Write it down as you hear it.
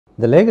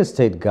The Lagos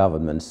state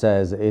government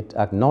says it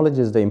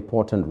acknowledges the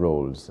important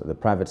roles the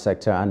private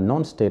sector and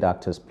non-state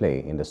actors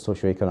play in the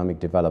socio-economic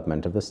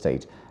development of the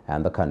state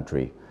and the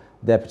country.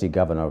 Deputy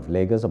Governor of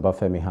Lagos,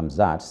 Obafemi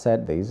Hamzat,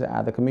 said this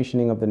at the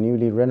commissioning of the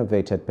newly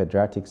renovated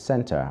Paediatric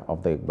Center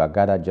of the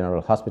Gbagada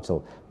General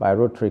Hospital by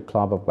Rotary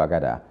Club of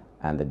Gbagada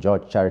and the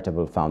George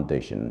Charitable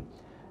Foundation.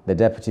 The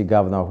Deputy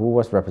Governor, who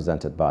was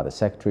represented by the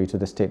Secretary to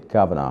the State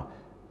Governor,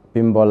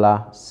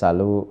 Bimbola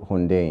Salu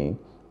Hundeyin,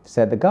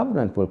 said the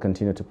government will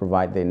continue to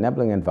provide the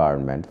enabling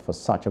environment for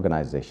such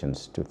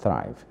organizations to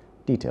thrive.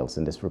 Details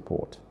in this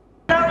report.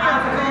 The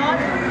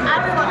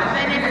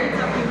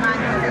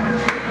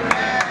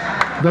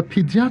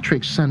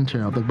Paediatric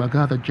Center of the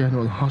Gbagada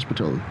General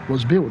Hospital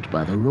was built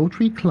by the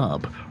Rotary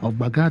Club of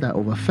Gbagada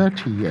over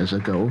 30 years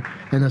ago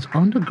and has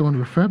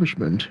undergone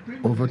refurbishment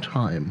over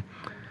time.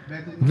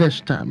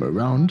 This time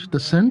around, the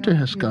center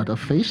has got a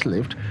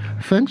facelift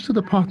thanks to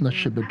the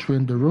partnership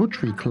between the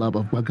Rotary Club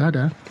of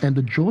Gbagada and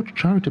the George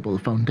Charitable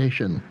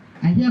Foundation.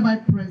 I hereby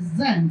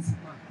present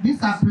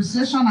this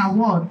appreciation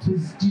award to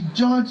the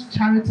George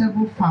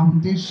Charitable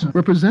Foundation.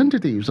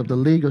 Representatives of the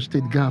Lagos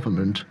State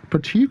government,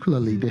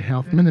 particularly the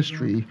Health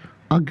Ministry,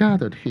 are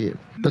gathered here.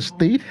 The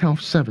State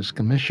Health Service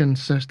Commission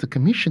says the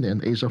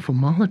commissioning is a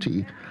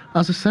formality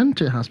as the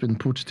center has been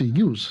put to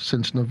use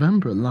since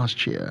November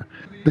last year.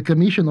 The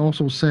commission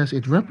also says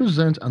it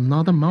represents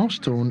another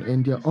milestone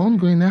in their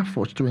ongoing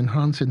efforts to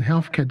enhancing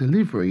healthcare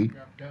delivery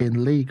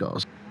in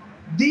Lagos.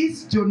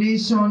 This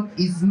donation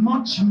is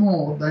much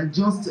more than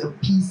just a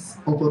piece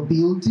of a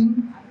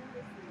building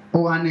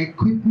or an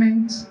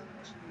equipment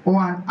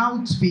or an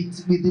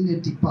outfit within a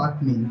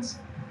department.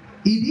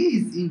 It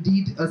is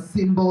indeed a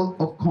symbol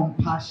of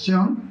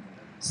compassion,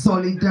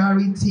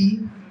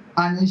 solidarity,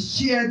 and a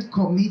shared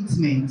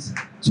commitment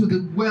to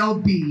the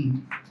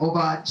well-being of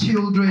our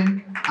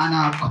children and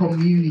our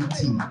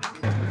community.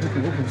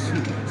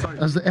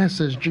 As the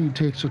SSG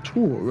takes a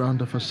tour around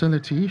the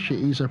facility, she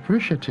is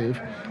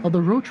appreciative of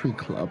the Rotary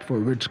Club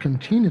for its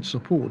continued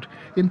support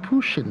in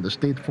pushing the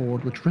state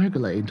forward with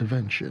regular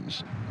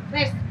interventions.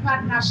 This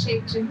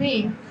partnership, to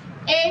me,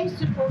 aims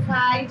to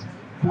provide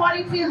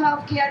quality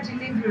healthcare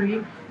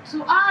delivery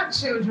to our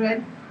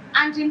children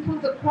and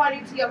improve the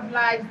quality of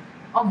life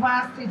of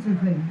our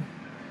citizens.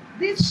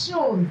 This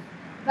shows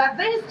that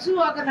these two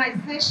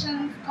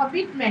organizations'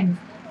 commitment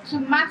to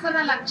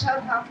maternal and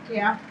child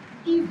healthcare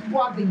is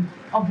worthy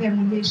of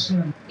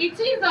emulation. It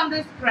is on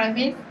this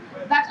premise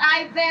that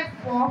I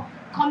therefore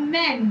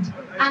commend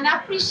and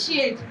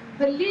appreciate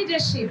the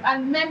leadership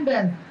and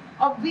members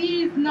of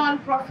these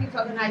non-profit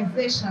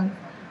organizations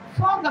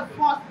for the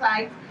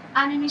foresight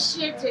and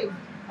initiative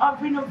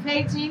of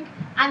renovating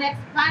and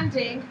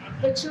expanding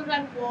the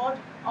children's ward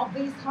of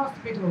this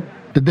hospital.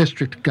 The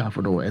district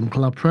governor and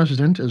club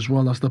president, as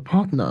well as the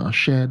partner,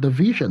 share the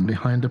vision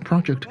behind the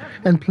project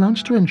and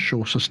plans to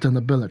ensure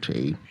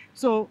sustainability.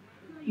 So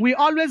we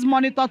always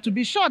monitor to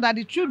be sure that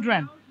the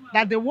children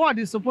that the ward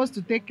is supposed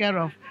to take care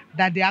of,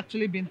 that they're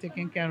actually being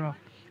taken care of.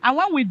 And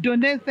when we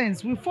donate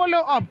things, we follow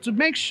up to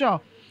make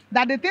sure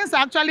that the things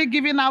are actually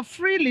given out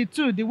freely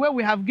too, the way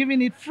we have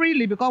given it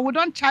freely, because we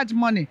don't charge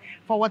money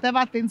for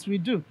whatever things we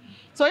do.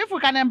 So if we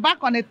can embark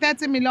on a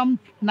 30 million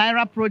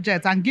naira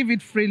project and give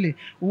it freely,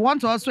 we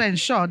want to also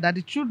ensure that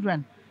the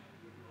children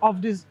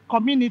of this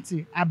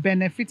community are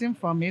benefiting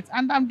from it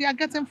and they are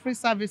getting free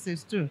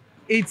services too.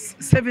 It's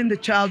saving the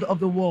child of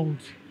the world.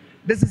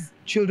 This is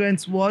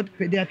children's ward,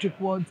 pediatric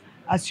ward,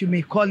 as you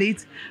may call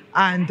it.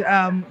 And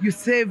you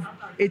save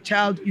a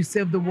child, you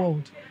save the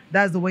world.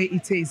 That's the way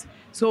it is.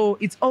 So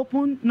it's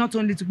open not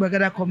only to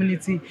Gbagada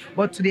community,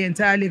 but to the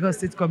entire Lagos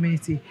State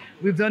community.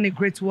 We've done a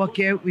great work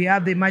here. We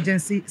have the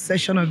emergency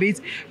section of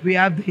it. We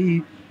have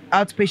the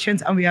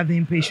outpatient and we have the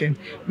inpatient.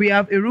 We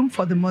have a room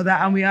for the mother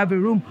and we have a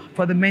room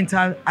for the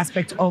mental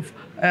aspect of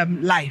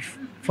life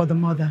for the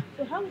mother.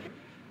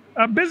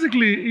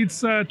 Basically, it's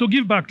to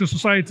give back to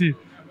society,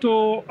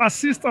 to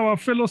assist our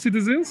fellow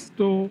citizens,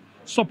 to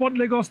support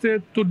Lagos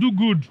State, to do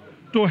good,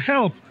 to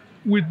help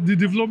with the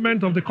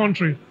development of the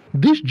country.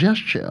 This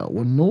gesture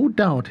will no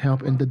doubt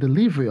help in the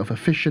delivery of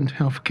efficient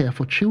healthcare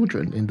for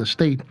children in the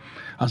state,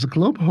 as the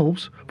club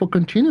hopes for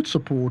continued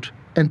support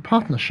and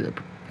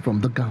partnership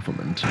from the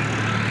government.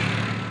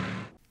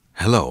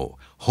 Hello,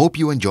 hope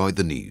you enjoyed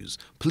the news.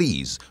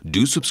 Please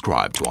do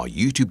subscribe to our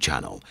YouTube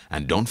channel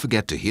and don't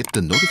forget to hit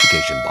the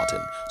notification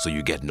button so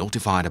you get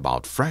notified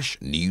about fresh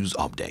news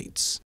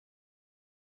updates.